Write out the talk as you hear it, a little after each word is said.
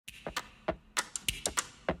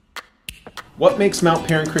What makes Mount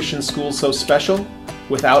Paran Christian School so special?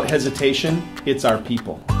 Without hesitation, it's our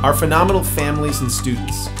people. Our phenomenal families and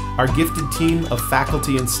students, our gifted team of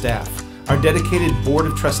faculty and staff, our dedicated board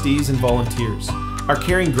of trustees and volunteers, our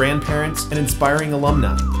caring grandparents and inspiring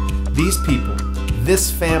alumni. These people,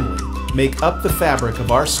 this family, make up the fabric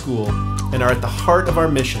of our school and are at the heart of our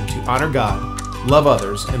mission to honor God, love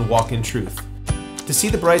others, and walk in truth. To see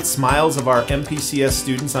the bright smiles of our MPCS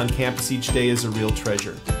students on campus each day is a real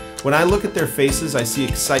treasure. When I look at their faces, I see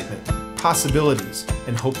excitement, possibilities,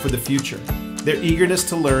 and hope for the future. Their eagerness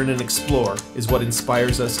to learn and explore is what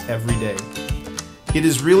inspires us every day. It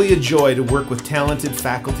is really a joy to work with talented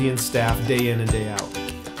faculty and staff day in and day out.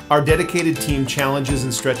 Our dedicated team challenges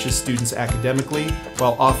and stretches students academically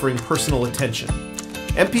while offering personal attention.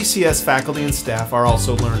 MPCS faculty and staff are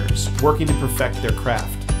also learners, working to perfect their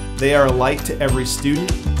craft. They are a light to every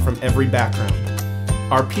student from every background.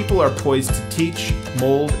 Our people are poised to teach,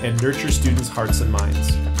 mold, and nurture students' hearts and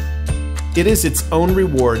minds. It is its own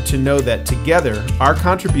reward to know that together, our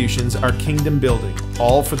contributions are kingdom building,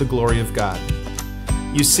 all for the glory of God.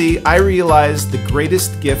 You see, I realize the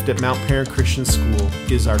greatest gift at Mount Paran Christian School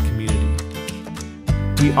is our community.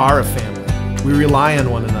 We are a family. We rely on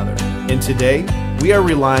one another. And today, we are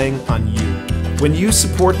relying on you. When you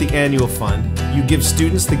support the annual fund, you give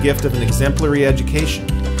students the gift of an exemplary education.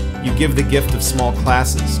 You give the gift of small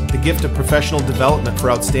classes, the gift of professional development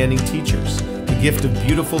for outstanding teachers, the gift of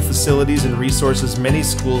beautiful facilities and resources many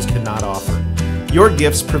schools cannot offer. Your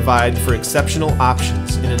gifts provide for exceptional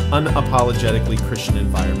options in an unapologetically Christian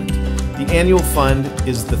environment. The annual fund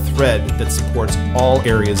is the thread that supports all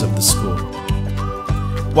areas of the school.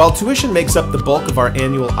 While tuition makes up the bulk of our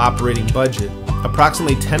annual operating budget,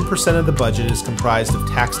 approximately 10% of the budget is comprised of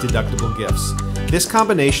tax-deductible gifts. This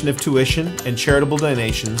combination of tuition and charitable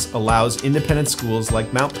donations allows independent schools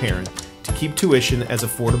like Mount Paran to keep tuition as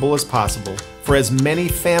affordable as possible for as many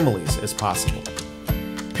families as possible.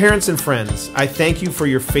 Parents and friends, I thank you for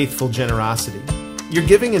your faithful generosity. Your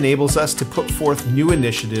giving enables us to put forth new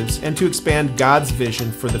initiatives and to expand God's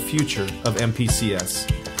vision for the future of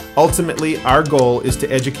MPCS. Ultimately, our goal is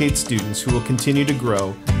to educate students who will continue to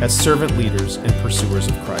grow as servant leaders and pursuers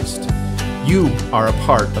of Christ. You are a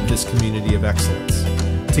part of this community of excellence.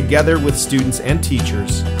 Together with students and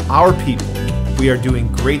teachers, our people, we are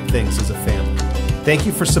doing great things as a family. Thank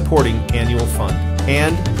you for supporting Annual Fund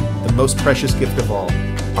and, the most precious gift of all,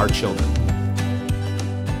 our children.